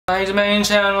Main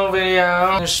channel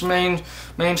video. This main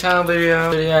channel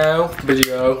video.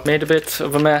 Made a bit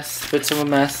of a mess. Look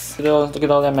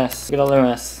at all that mess.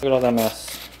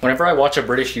 Whenever I watch a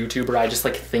British YouTuber, I just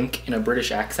like think in a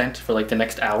British accent for like the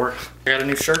next hour. I got a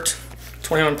new shirt.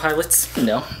 21 Pilots. You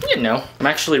know. I'm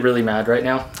actually really mad right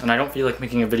now, and I don't feel like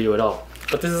making a video at all.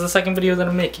 But this is the second video that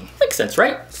I'm making. Makes sense,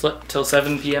 right? Slept till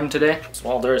 7 p.m. today. That's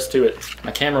all there is to it.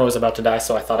 My camera was about to die,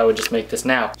 so I thought I would just make this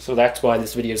now. So that's why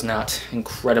this video is not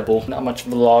incredible. Not much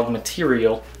vlog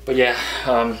material. But yeah,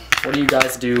 what do you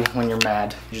guys do when you're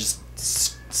mad? You just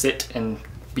sit and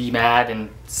be mad and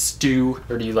stew?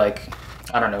 Or do you like,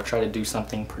 I don't know, try to do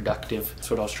something productive? That's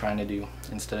what I was trying to do,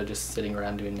 instead of just sitting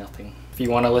around doing nothing. If you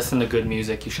want to listen to good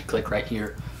music, you should click right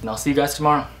here. And I'll see you guys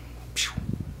tomorrow.